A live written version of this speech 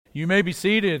You may be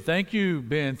seated. Thank you,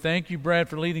 Ben. Thank you, Brad,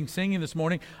 for leading singing this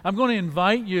morning. I'm going to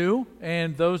invite you,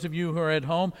 and those of you who are at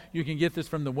home, you can get this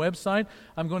from the website.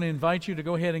 I'm going to invite you to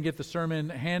go ahead and get the sermon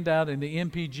handout in the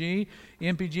MPG.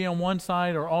 MPG on one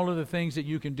side are all of the things that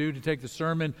you can do to take the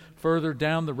sermon further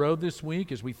down the road this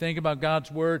week as we think about God's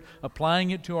Word,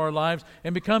 applying it to our lives,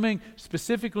 and becoming,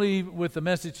 specifically with the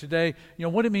message today,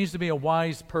 what it means to be a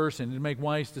wise person and to make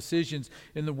wise decisions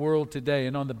in the world today.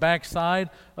 And on the back side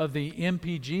of the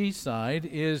MPG side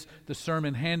is the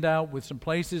sermon handout with some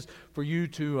places for you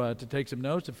to take some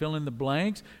notes, to fill in the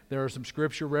blanks. There are some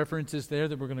scripture references there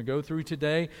that we're going to go through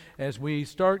today as we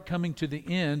start coming to the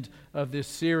end of this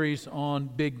series on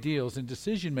big deals and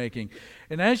decision making.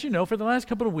 And as you know, for the last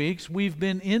couple of weeks, we've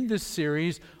been in this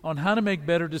series on how to make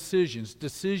better decisions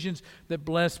that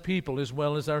bless people as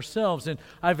well as ourselves. And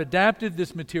I've adapted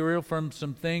this material from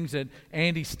some things that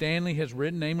Andy Stanley has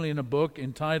written, namely in a book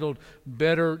entitled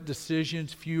Better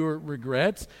Decisions, Fewer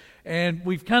Regrets. And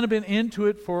we've kind of been into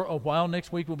it for a while.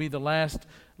 Next week will be the last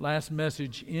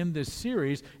message in this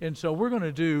series. And so we're going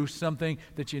to do something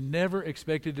that you never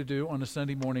expected to do on a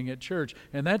Sunday morning at church,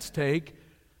 and that's take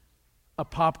a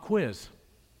pop quiz.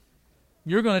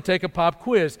 You're going to take a pop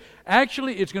quiz.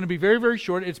 Actually, it's going to be very, very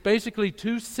short. It's basically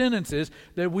 2 sentences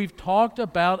that we've talked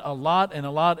about a lot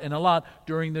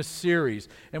during this series.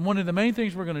 And one of the main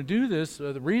things we're going to do this,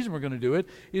 the reason we're going to do it,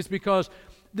 is because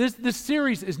this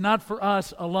series is not for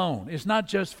us alone. It's not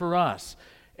just for us.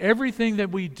 Everything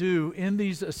that we do in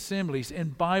these assemblies, in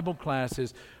Bible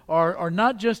classes, are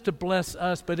not just to bless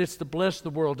us, but it's to bless the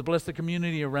world, to bless the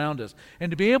community around us. And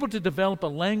to be able to develop a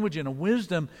language and a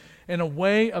wisdom and a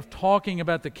way of talking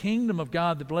about the kingdom of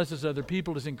God that blesses other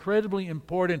people is incredibly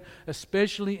important,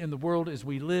 especially in the world as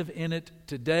we live in it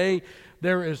today.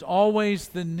 There is always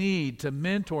the need to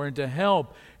mentor and to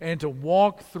help and to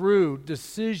walk through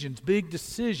decisions, big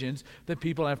decisions that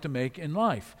people have to make in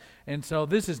life. And so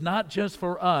this is not just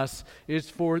for us, it's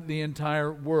for the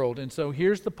entire world. And so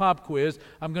here's the pop quiz.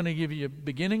 I'm going to give you a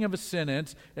beginning of a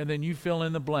sentence, and then you fill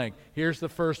in the blank. Here's the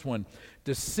first one.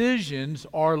 Decisions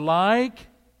are like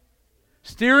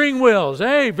steering wheels.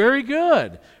 Hey, very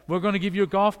good. We're going to give you a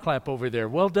golf clap over there.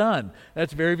 Well done.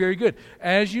 That's very, very good.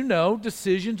 As you know,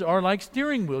 decisions are like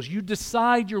steering wheels. You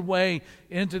decide your way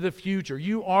into the future.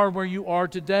 You are where you are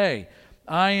today.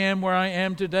 I am where I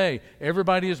am today.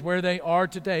 Everybody is where they are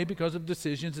today because of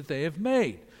decisions that they have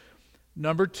made.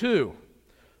 Number 2,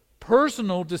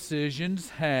 personal decisions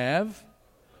have,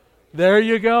 there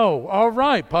you go. All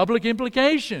right, public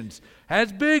implications.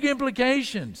 Has big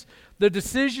implications. The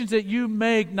decisions that you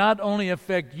make not only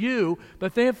affect you,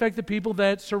 but they affect the people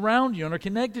that surround you and are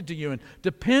connected to you and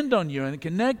depend on you and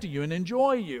connect to you and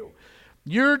enjoy you.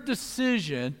 Your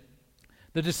decision,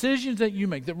 the decisions that you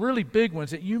make, the really big ones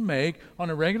that you make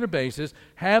on a regular basis,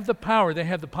 have the power, they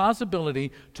have the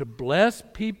possibility to bless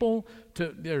people.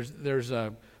 There's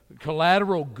a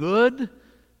collateral good,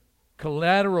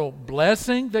 collateral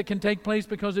blessing that can take place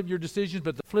because of your decisions,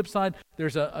 but the flip side,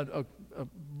 there's a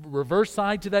reverse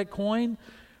side to that coin.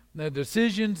 The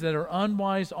decisions that are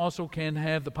unwise also can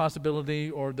have the possibility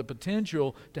or the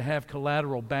potential to have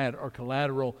collateral bad or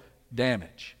collateral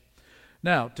damage.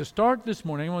 Now, to start this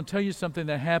morning, I want to tell you something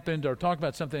that happened, or talk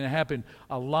about something that happened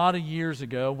a lot of years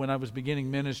ago when I was beginning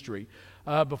ministry.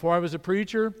 Before I was a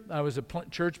preacher, I was a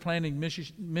church planting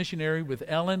missionary with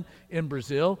Ellen in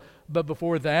Brazil. But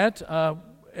before that,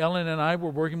 Ellen and I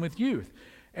were working with youth.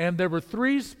 And there were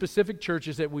 3 specific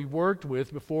churches that we worked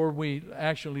with before we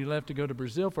actually left to go to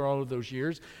Brazil for all of those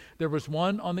years. There was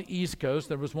one on the East Coast,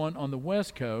 there was one on the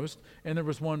West Coast, and there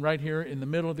was one right here in the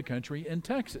middle of the country in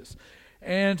Texas.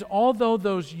 And although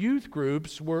those youth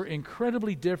groups were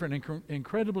incredibly different and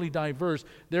incredibly diverse,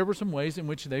 there were some ways in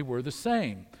which they were the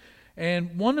same.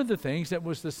 And one of the things that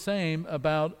was the same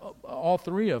about all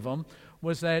 3 of them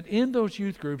was that in those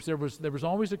youth groups there was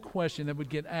always a question that would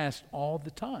get asked all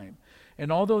the time.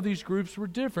 And although these groups were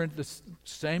different, the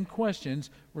same questions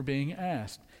were being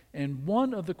asked. And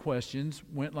one of the questions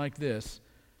went like this: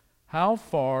 how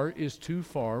far is too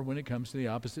far when it comes to the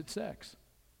opposite sex?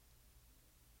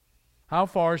 How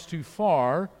far is too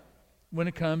far when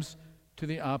it comes to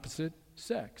the opposite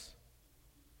sex?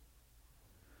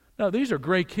 Now, these are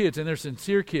great kids, and they're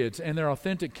sincere kids, and they're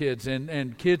authentic kids,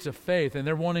 and kids of faith, and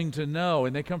they're wanting to know,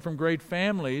 and they come from great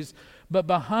families. But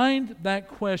behind that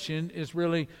question is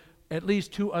really at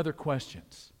least 2 other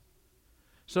questions.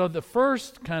 So the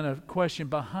first kind of question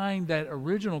behind that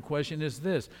original question is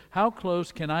this: how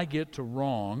close can I get to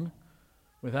wrong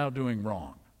without doing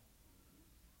wrong?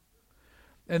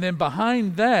 And then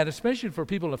behind that, especially for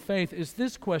people of faith, is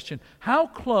this question: how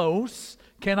close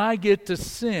can I get to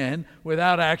sin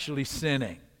without actually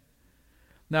sinning?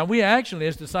 Now, we actually,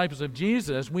 as disciples of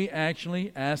Jesus, we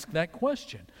actually ask that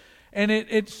question. And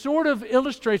it sort of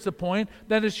illustrates the point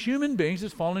that as human beings,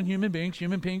 as fallen human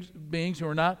beings who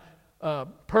are not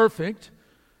perfect,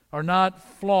 are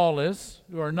not flawless,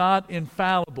 who are not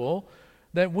infallible,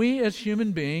 that we as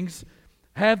human beings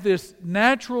have this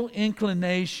natural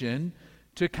inclination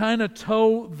to kind of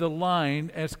toe the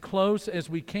line as close as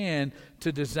we can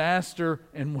to disaster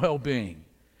and well-being.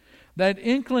 That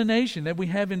inclination that we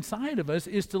have inside of us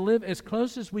is to live as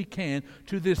close as we can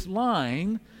to this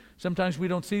line. Sometimes we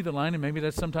don't see the line, and maybe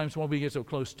that's sometimes why we get so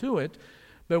close to it.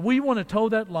 But we want to toe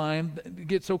that line,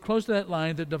 get so close to that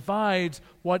line that divides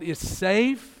what is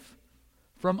safe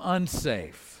from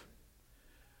unsafe.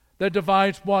 That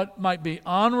divides what might be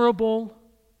honorable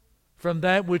from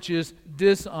that which is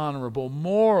dishonorable,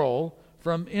 moral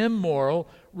from immoral,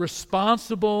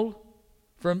 responsible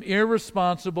from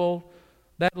irresponsible,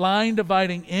 that line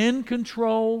dividing in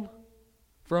control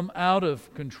from out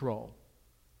of control.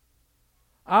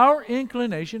 Our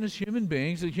inclination as human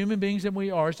beings, the human beings that we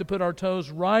are, is to put our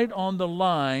toes right on the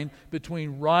line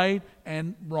between right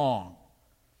and wrong.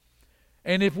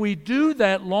 And if we do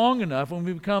that long enough, when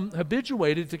we become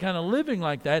habituated to kind of living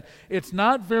like that, it's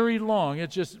not very long.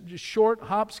 It's just short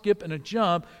hop, skip, and a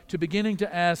jump to beginning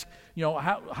to ask,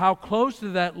 how close to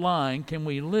that line can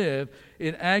we live?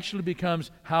 It actually becomes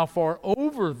how far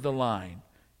over the line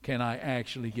can I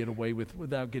actually get away with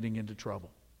without getting into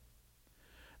trouble.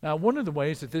 Now, one of the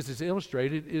ways that this is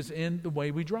illustrated is in the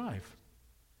way we drive.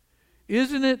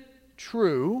 Isn't it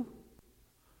true?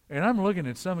 And I'm looking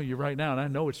at some of you right now, and I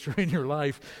know it's true in your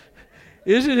life.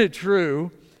 Isn't it true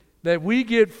that we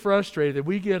get frustrated, that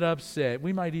we get upset?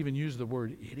 We might even use the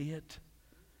word idiot.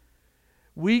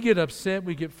 We get upset,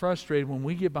 we get frustrated when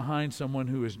we get behind someone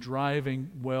who is driving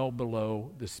well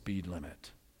below the speed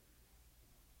limit.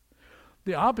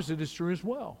 The opposite is true as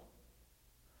well.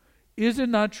 Is it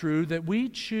not true that we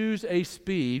choose a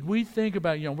speed, we think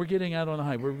about, we're getting out on the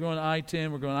highway, we're going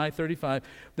I-10, we're going I-35,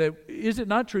 is it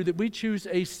not true that we choose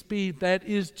a speed that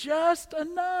is just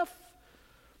enough?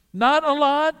 Not a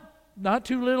lot, not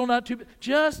too little, not too,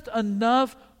 just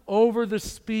enough over the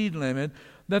speed limit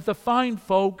that the fine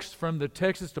folks from the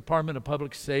Texas Department of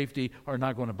Public Safety are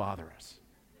not going to bother us.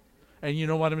 And you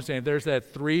know what I'm saying? There's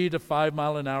that 3 to 5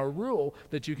 mile an hour rule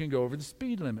that you can go over the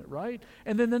speed limit, right?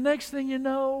 And then the next thing you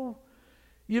know,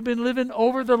 you've been living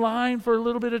over the line for a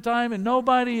little bit of time and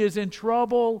nobody is in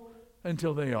trouble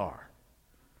until they are.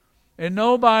 And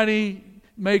nobody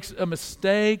makes a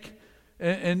mistake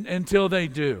until they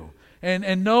do.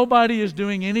 And nobody is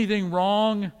doing anything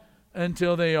wrong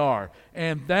until they are.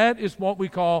 And that is what we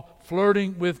call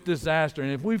flirting with disaster.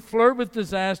 And if we flirt with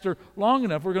disaster long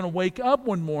enough, we're going to wake up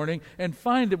one morning and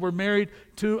find that we're married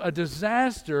to a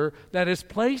disaster that has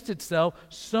placed itself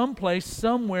someplace,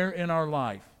 somewhere in our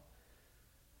life.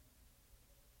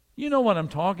 You know what I'm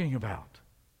talking about.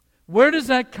 Where does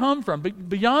that come from?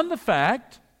 Beyond the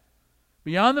fact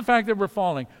that we're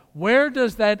falling, where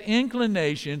does that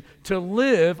inclination to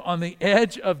live on the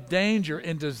edge of danger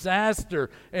and disaster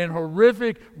and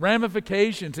horrific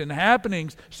ramifications and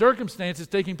happenings, circumstances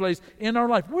taking place in our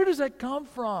life, where does that come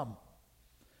from?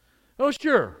 Oh,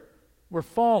 sure, we're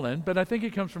fallen, but I think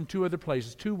it comes from two other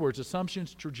places, two words,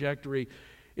 assumptions, trajectory.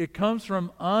 It comes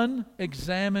from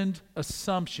unexamined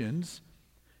assumptions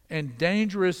and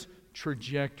dangerous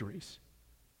trajectories.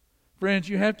 Friends,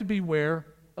 you have to beware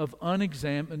of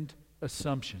unexamined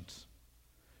assumptions.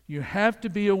 You have to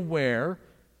beware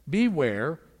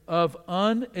of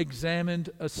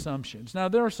unexamined assumptions. Now,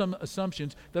 there are some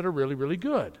assumptions that are really, really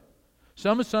good.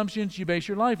 Some assumptions you base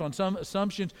your life on. Some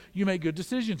assumptions you make good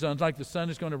decisions on. Like the sun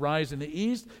is going to rise in the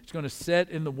east, it's going to set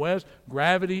in the west,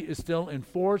 gravity is still in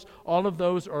force. All of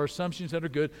those are assumptions that are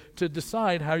good to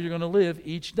decide how you're going to live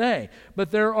each day.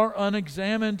 But there are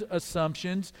unexamined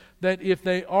assumptions that if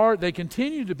they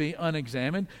continue to be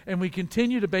unexamined, and we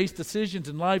continue to base decisions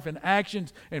in life and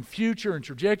actions and future and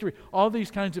trajectory, all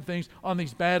these kinds of things on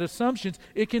these bad assumptions,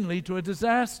 it can lead to a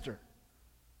disaster.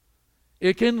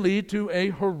 It can lead to a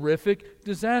horrific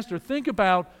disaster. Think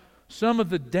about some of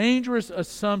the dangerous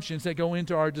assumptions that go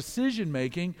into our decision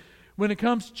making when it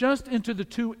comes just into the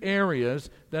two areas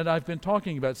that I've been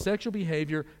talking about, sexual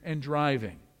behavior and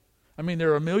driving. I mean,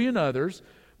 there are a million others,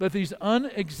 but these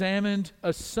unexamined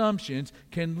assumptions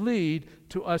can lead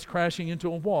to us crashing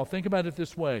into a wall. Think about it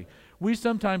this way. We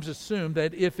sometimes assume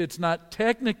that if it's not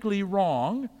technically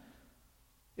wrong,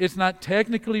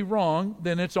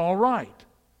 then it's all right.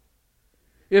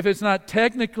 If it's not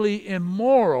technically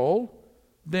immoral,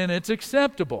 then it's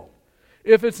acceptable.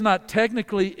 If it's not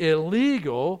technically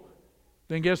illegal,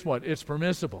 then guess what? It's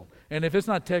permissible. And if it's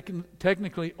not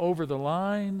technically over the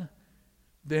line,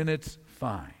 then it's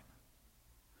fine.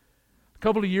 A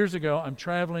couple of years ago, I'm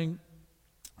traveling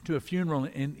to a funeral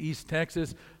in East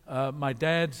Texas. My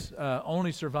dad's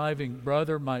only surviving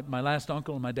brother, my last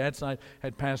uncle on my dad's side,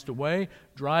 had passed away.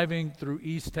 Driving through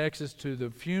East Texas to the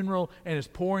funeral, and it's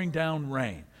pouring down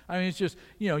rain. I mean, it's just,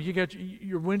 you got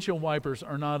your windshield wipers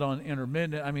are not on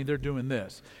intermittent. I mean, they're doing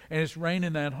this. And it's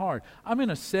raining that hard. I'm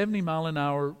in a 70 mile an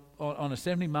hour, on a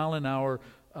 70 mile an hour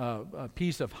a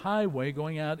piece of highway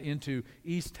going out into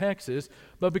East Texas,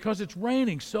 but because it's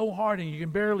raining so hard and you can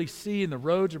barely see and the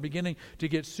roads are beginning to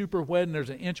get super wet and there's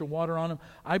an inch of water on them,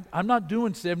 I'm not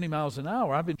doing 70 miles an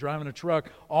hour. I've been driving a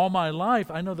truck all my life.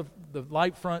 I know the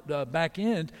light front back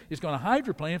end is going to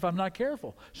hydroplane if I'm not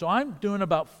careful. So I'm doing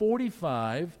about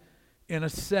 45 in a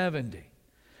 70.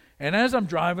 And as I'm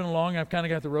driving along, I've kind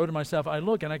of got the road to myself. I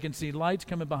look and I can see lights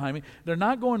coming behind me. They're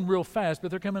not going real fast,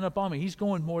 but they're coming up on me. He's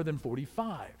going more than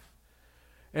 45.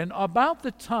 And about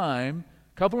the time,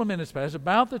 a couple of minutes pass,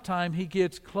 about the time he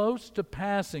gets close to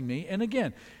passing me, and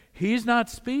again, he's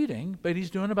not speeding, but he's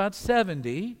doing about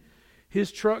 70.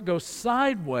 His truck goes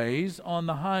sideways on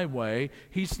the highway.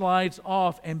 He slides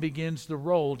off and begins to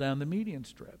roll down the median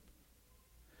strip.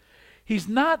 He's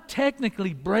not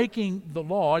technically breaking the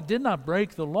law. Did not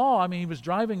break the law. I mean, he was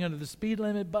driving under the speed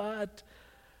limit, but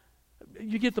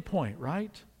you get the point,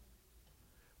 right?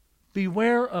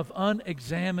 Beware of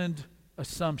unexamined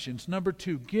assumptions. Number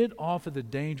 2, get off of the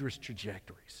dangerous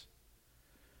trajectories.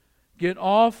 Get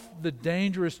off the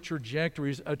dangerous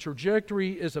trajectories. A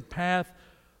trajectory is a path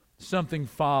something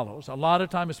follows. A lot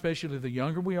of time, especially the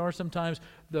younger we are sometimes,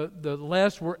 the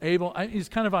less we're able. It's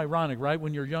kind of ironic, right?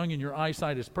 When you're young and your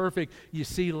eyesight is perfect, you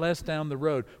see less down the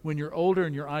road. When you're older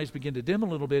and your eyes begin to dim a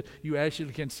little bit, you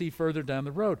actually can see further down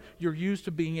the road. You're used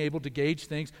to being able to gauge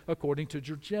things according to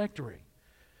trajectory.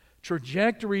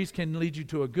 Trajectories can lead you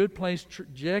to a good place.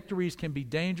 Trajectories can be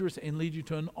dangerous and lead you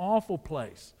to an awful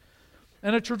place.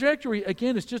 And a trajectory,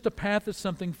 again, is just a path that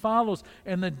something follows,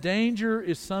 and the danger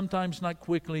is sometimes not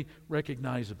quickly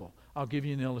recognizable. I'll give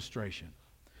you an illustration.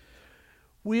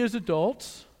 We as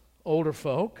adults, older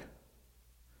folk,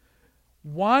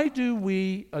 why do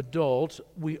we adults,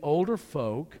 we older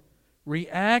folk,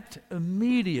 react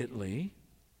immediately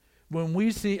when we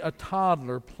see a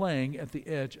toddler playing at the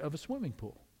edge of a swimming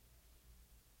pool?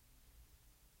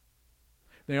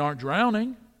 They aren't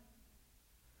drowning.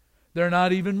 They're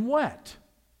not even wet.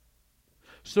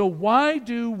 So why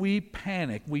do we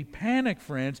panic? We panic,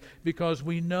 friends, because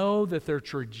we know that their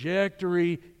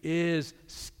trajectory is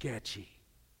sketchy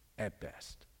at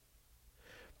best.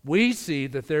 We see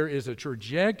that there is a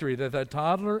trajectory that that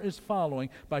toddler is following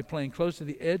by playing close to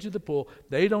the edge of the pool.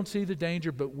 They don't see the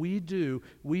danger, but we do.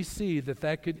 We see that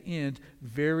that could end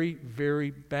very,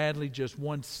 very badly. Just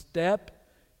one step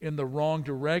in the wrong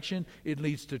direction, it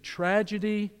leads to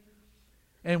tragedy.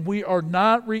 And we are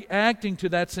not reacting to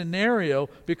that scenario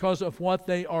because of what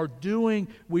they are doing.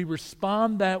 We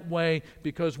respond that way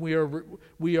because we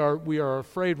are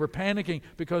afraid. We're panicking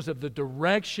because of the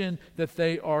direction that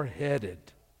they are headed.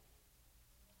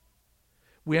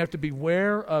 We have to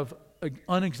beware of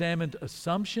unexamined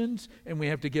assumptions, and we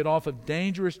have to get off of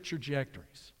dangerous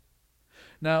trajectories.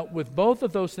 Now, with both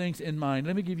of those things in mind,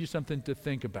 let me give you something to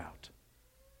think about.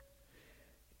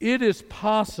 It is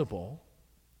possible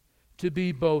to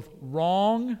be both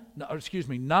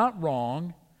not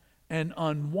wrong and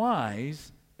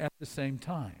unwise at the same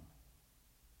time.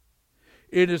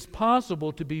 It is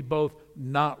possible to be both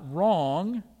not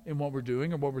wrong in what we're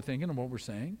doing or what we're thinking and what we're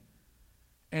saying,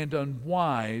 and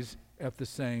unwise at the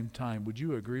same time. Would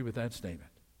you agree with that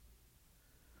statement?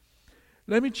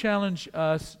 Let me challenge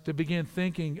us to begin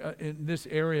thinking in this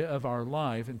area of our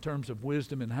life in terms of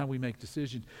wisdom and how we make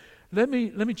decisions. Let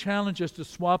me challenge us to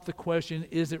swap the question,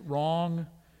 is it wrong?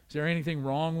 Is there anything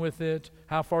wrong with it?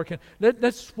 How far can...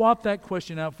 Let's swap that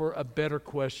question out for a better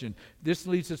question. This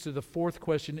leads us to the 4th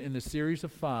question in the series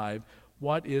of 5.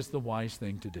 What is the wise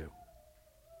thing to do?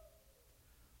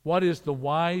 What is the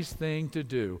wise thing to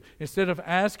do? Instead of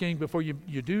asking before you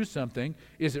do something,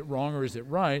 is it wrong or is it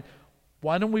right?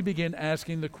 Why don't we begin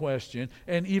asking the question,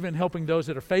 and even helping those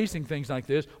that are facing things like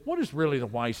this, what is really the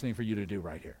wise thing for you to do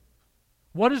right here?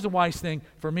 What is the wise thing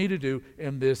for me to do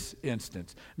in this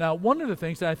instance? Now, one of the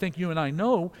things that I think you and I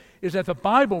know is that the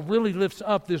Bible really lifts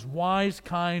up this wise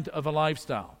kind of a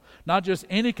lifestyle. Not just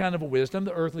any kind of a wisdom,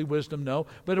 the earthly wisdom, no,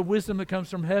 but a wisdom that comes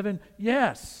from heaven,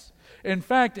 yes. In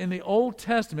fact, in the Old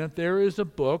Testament, there is a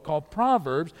book called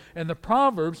Proverbs, and the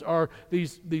Proverbs are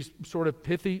these sort of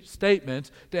pithy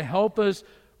statements to help us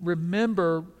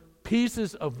remember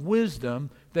pieces of wisdom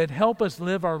that help us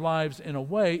live our lives in a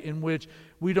way in which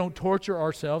we don't torture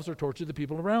ourselves or torture the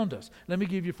people around us. Let me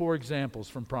give you 4 examples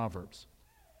from Proverbs.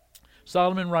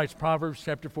 Solomon writes, Proverbs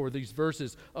chapter 4, these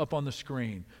verses up on the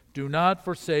screen. Do not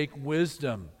forsake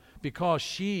wisdom, because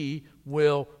she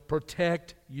will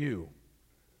protect you.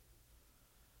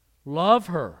 Love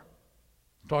her.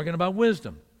 Talking about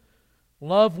wisdom.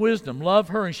 Love wisdom. Love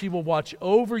her, and she will watch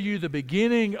over you. The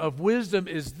beginning of wisdom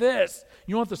is this.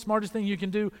 You want the smartest thing you can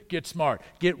do? Get smart.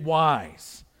 Get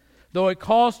wise. Though it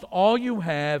cost all you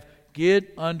have,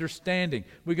 get understanding.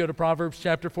 We go to Proverbs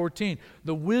chapter 14.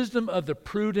 The wisdom of the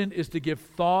prudent is to give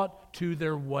thought to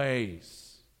their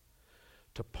ways.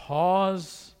 To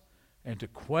pause and to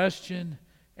question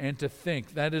and to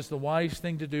think. That is the wise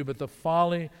thing to do, but the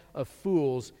folly of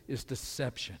fools is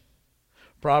deception.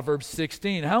 Proverbs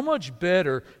 16, how much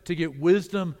better to get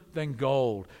wisdom than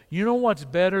gold? You know what's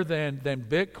better than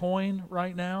Bitcoin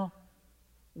right now?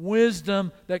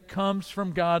 Wisdom that comes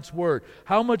from God's Word.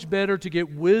 How much better to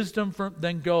get wisdom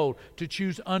than gold, to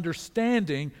choose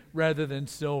understanding rather than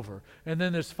silver. And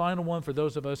then this final one for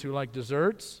those of us who like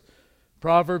desserts.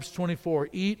 Proverbs 24,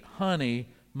 eat honey,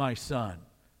 my son.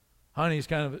 Honey is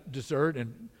kind of a dessert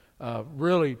and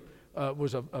really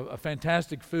was a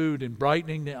fantastic food in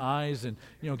brightening the eyes and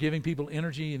giving people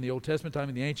energy in the Old Testament time,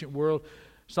 in the ancient world.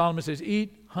 Solomon says,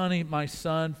 eat honey, my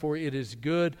son, for it is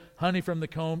good. Honey from the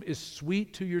comb is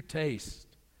sweet to your taste.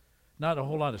 Not a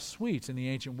whole lot of sweets in the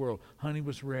ancient world. Honey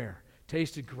was rare,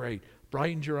 tasted great,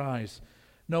 brightened your eyes.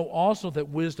 Know also that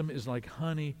wisdom is like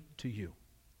honey to you.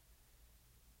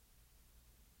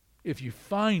 If you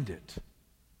find it,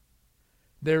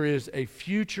 there is a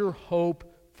future hope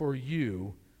for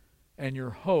you, and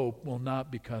your hope will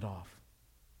not be cut off.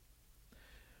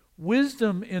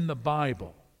 Wisdom in the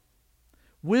Bible,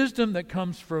 wisdom that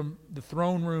comes from the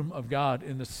throne room of God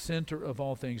in the center of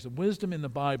all things, the wisdom in the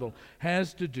Bible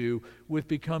has to do with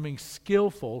becoming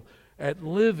skillful at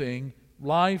living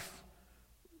life,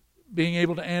 being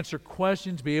able to answer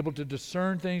questions, be able to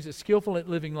discern things, skillful at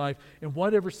living life in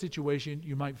whatever situation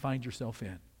you might find yourself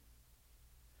in.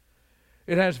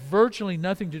 It has virtually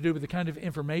nothing to do with the kind of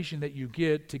information that you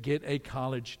get to get a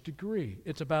college degree.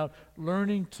 It's about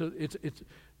learning to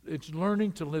it's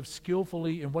learning to live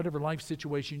skillfully in whatever life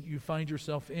situation you find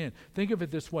yourself in. Think of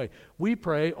it this way. We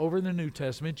pray over in the New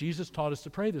Testament. Jesus taught us to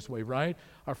pray this way, right?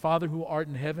 Our Father who art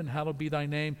in heaven, hallowed be thy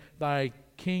name. Thy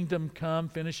kingdom come,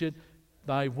 finish it.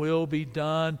 Thy will be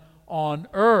done on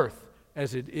earth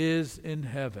as it is in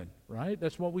heaven, right?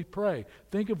 That's what we pray.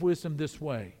 Think of wisdom this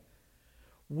way.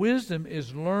 Wisdom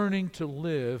is learning to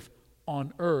live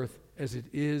on earth as it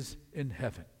is in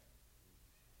heaven.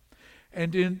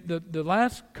 And in the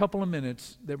last couple of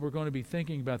minutes that we're going to be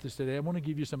thinking about this today, I want to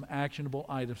give you some actionable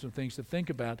items, some things to think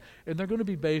about, and they're going to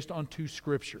be based on two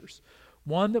scriptures.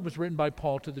 One that was written by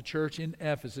Paul to the church in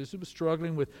Ephesus. It was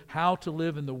struggling with how to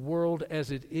live in the world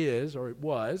as it is, or it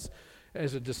was,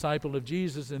 as a disciple of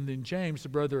Jesus. And then James, the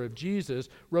brother of Jesus,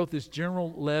 wrote this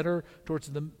general letter towards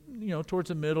the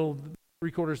middle,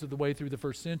 3/4 of the way through the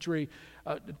first century,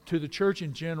 to the church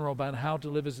in general about how to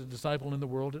live as a disciple in the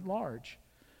world at large.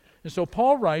 And so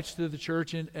Paul writes to the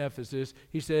church in Ephesus,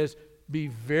 he says, be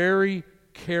very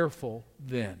careful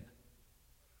then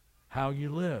how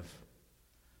you live.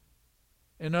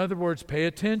 In other words, pay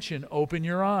attention, open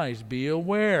your eyes, be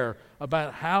aware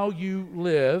about how you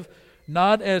live,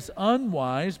 not as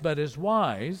unwise, but as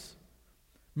wise,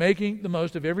 making the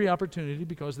most of every opportunity,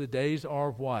 because the days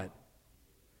are what?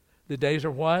 The days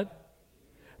are what?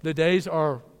 The days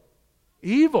are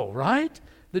evil, right?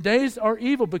 The days are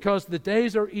evil, because the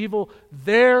days are evil.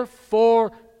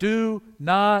 Therefore, do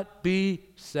not be,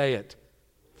 say it,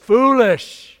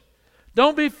 foolish.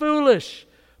 Don't be foolish,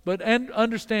 but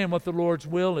understand what the Lord's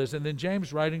will is. And then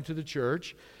James, writing to the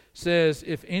church, says,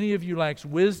 if any of you lacks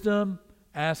wisdom,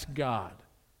 ask God.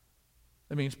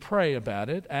 That means pray about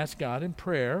it. Ask God in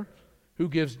prayer, who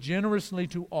gives generously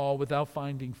to all without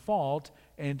finding fault,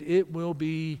 and it will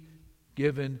be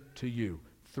given to you.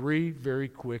 3 very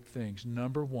quick things.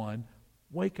 Number 1,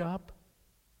 wake up.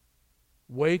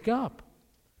 Wake up.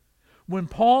 When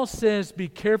Paul says be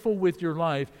careful with your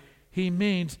life, he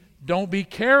means don't be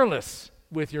careless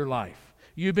with your life.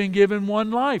 You've been given one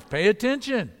life. Pay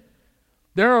attention.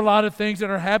 There are a lot of things that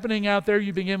are happening out there.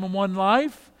 You've been given one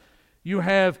life. You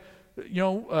have,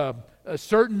 a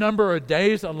certain number of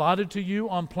days allotted to you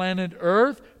on planet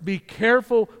Earth. Be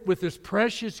careful with this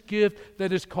precious gift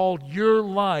that is called your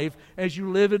life as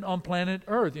you live it on planet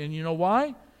Earth. And you know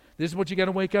why? This is what you got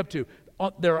to wake up to.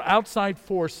 There are outside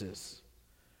forces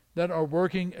that are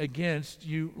working against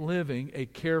you living a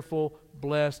careful,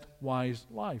 blessed, wise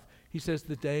life. He says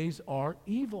the days are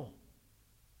evil.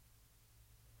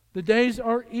 The days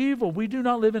are evil. We do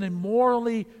not live in a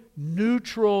morally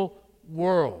neutral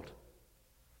world.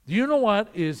 Do you know what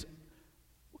is...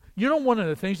 You know, one of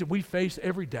the things that we face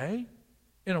every day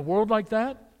in a world like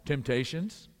that?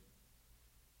 Temptations.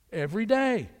 Every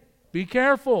day. Be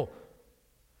careful.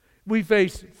 We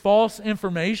face false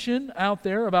information out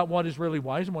there about what is really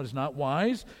wise and what is not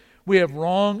wise. We have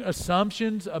wrong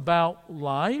assumptions about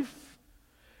life.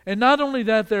 And not only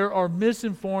that, there are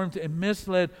misinformed and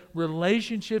misled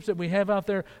relationships that we have out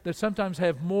there that sometimes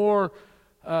have more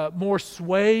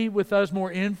sway with us,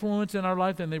 more influence in our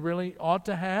life than they really ought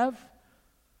to have.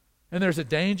 And there's a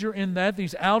danger in that.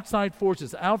 These outside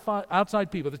forces,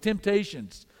 outside people, the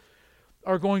temptations,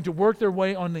 are going to work their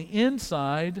way on the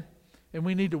inside, and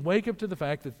we need to wake up to the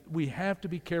fact that we have to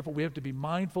be careful. We have to be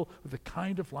mindful of the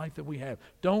kind of life that we have.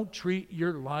 Don't treat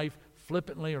your life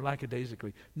flippantly or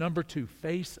lackadaisically. Number 2,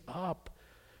 face up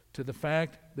to the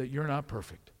fact that you're not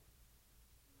perfect.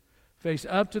 Face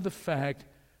up to the fact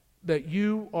that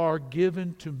you are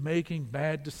given to making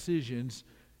bad decisions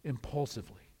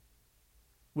impulsively,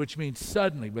 which means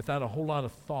suddenly, without a whole lot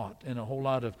of thought and a whole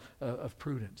lot of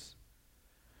prudence.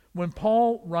 When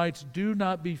Paul writes, do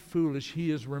not be foolish, he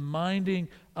is reminding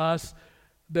us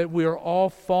that we are all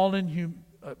fallen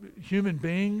human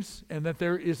beings and that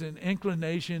there is an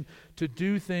inclination to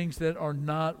do things that are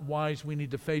not wise. We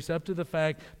need to face up to the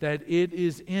fact that it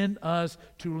is in us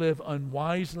to live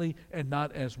unwisely and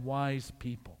not as wise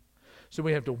people. So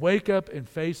we have to wake up and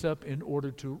face up in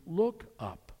order to look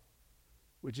up,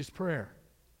 which is prayer.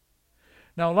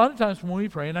 Now, a lot of times when we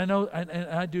pray, and I know, and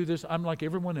I do this, I'm like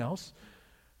everyone else.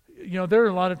 You know, there are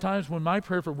a lot of times when my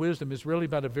prayer for wisdom is really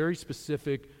about a very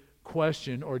specific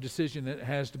question or decision that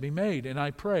has to be made. And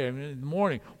I pray, in the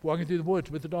morning, walking through the woods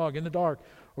with the dog in the dark,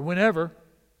 or whenever,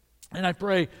 and I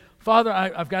pray, Father,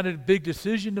 I've got a big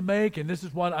decision to make, and this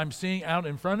is what I'm seeing out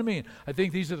in front of me. And I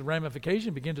think these are the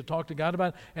ramifications. Begin to talk to God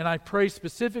about it. And I pray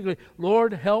specifically,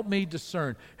 Lord, help me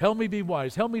discern. Help me be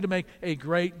wise. Help me to make a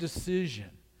great decision,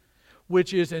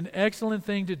 which is an excellent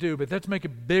thing to do, but let's make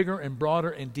it bigger and broader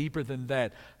and deeper than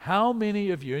that. How many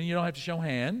of you, and you don't have to show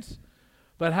hands,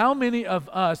 but how many of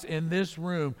us in this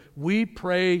room, we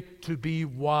pray to be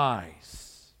wise?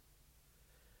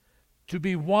 To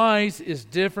be wise is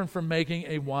different from making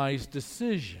a wise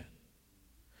decision.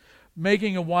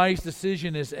 Making a wise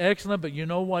decision is excellent, but you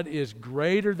know what is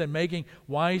greater than making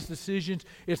wise decisions?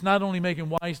 It's not only making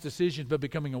wise decisions, but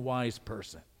becoming a wise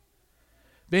person.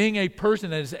 Being a person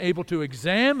that is able to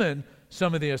examine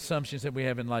some of the assumptions that we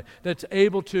have in life, that's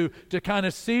able to kind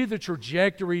of see the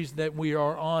trajectories that we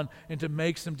are on and to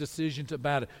make some decisions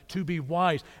about it, to be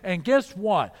wise. And guess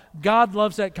what? God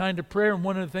loves that kind of prayer, and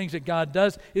one of the things that God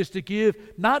does is to give,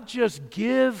 not just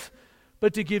give,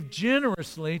 but to give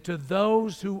generously to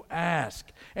those who ask.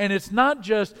 And it's not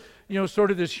just,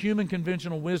 sort of this human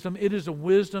conventional wisdom. It is a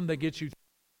wisdom that gets you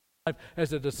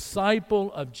as a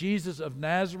disciple of Jesus of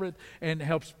Nazareth and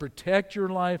helps protect your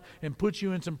life and puts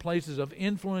you in some places of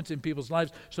influence in people's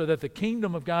lives so that the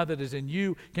kingdom of God that is in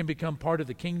you can become part of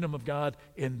the kingdom of God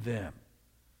in them.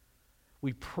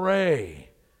 We pray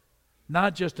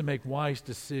not just to make wise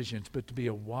decisions, but to be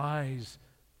a wise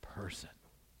person.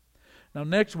 Now,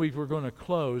 next week we're going to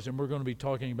close and we're going to be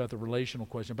talking about the relational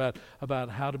question, about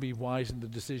how to be wise in the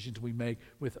decisions we make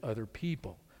with other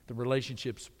people, the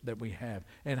relationships that we have,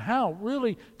 and how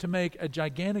really to make a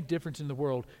gigantic difference in the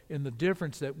world, in the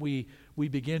difference that we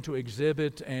begin to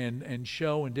exhibit and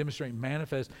show and demonstrate and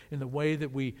manifest in the way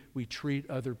that we treat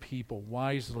other people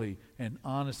wisely and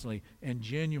honestly and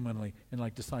genuinely and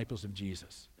like disciples of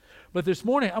Jesus. But this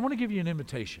morning, I want to give you an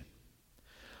invitation.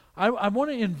 I want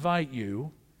to invite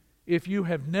you, if you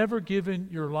have never given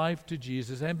your life to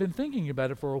Jesus and been thinking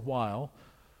about it for a while,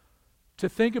 to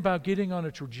think about getting on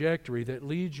a trajectory that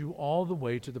leads you all the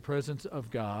way to the presence of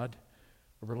God,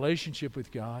 a relationship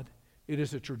with God. It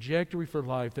is a trajectory for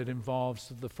life that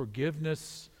involves the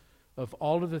forgiveness of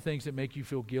all of the things that make you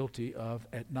feel guilty of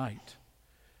at night.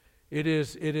 It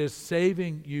is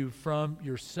saving you from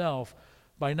yourself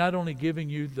by not only giving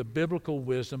you the biblical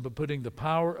wisdom, but putting the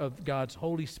power of God's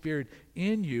Holy Spirit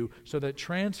in you so that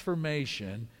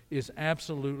transformation is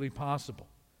absolutely possible.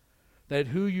 That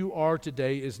who you are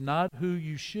today is not who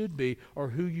you should be or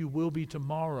who you will be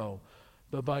tomorrow,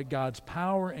 but by God's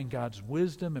power and God's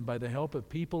wisdom and by the help of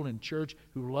people in church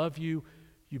who love you,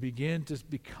 you begin to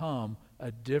become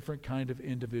a different kind of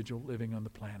individual living on the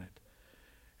planet.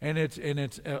 And it's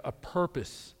a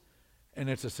purpose, and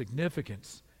it's a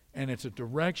significance, and it's a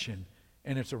direction,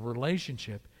 and it's a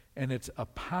relationship, and it's a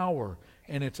power,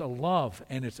 and it's a love,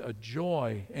 and it's a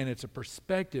joy, and it's a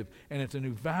perspective, and it's a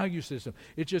new value system.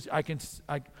 It's just,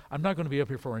 I'm not going to be up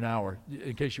here for an hour,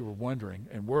 in case you were wondering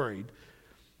and worried.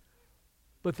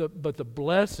 But the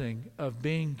blessing of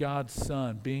being God's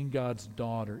son, being God's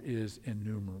daughter is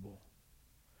innumerable.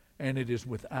 and it is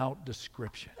without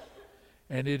description.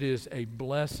 And it is a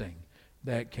blessing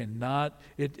that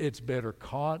it's better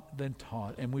caught than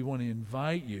taught. And we want to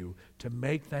invite you to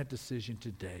make that decision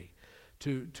today,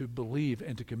 to believe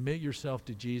and to commit yourself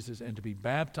to Jesus and to be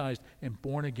baptized and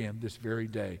born again this very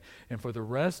day. And for the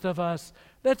rest of us,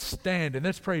 let's stand and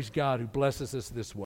let's praise God who blesses us this way.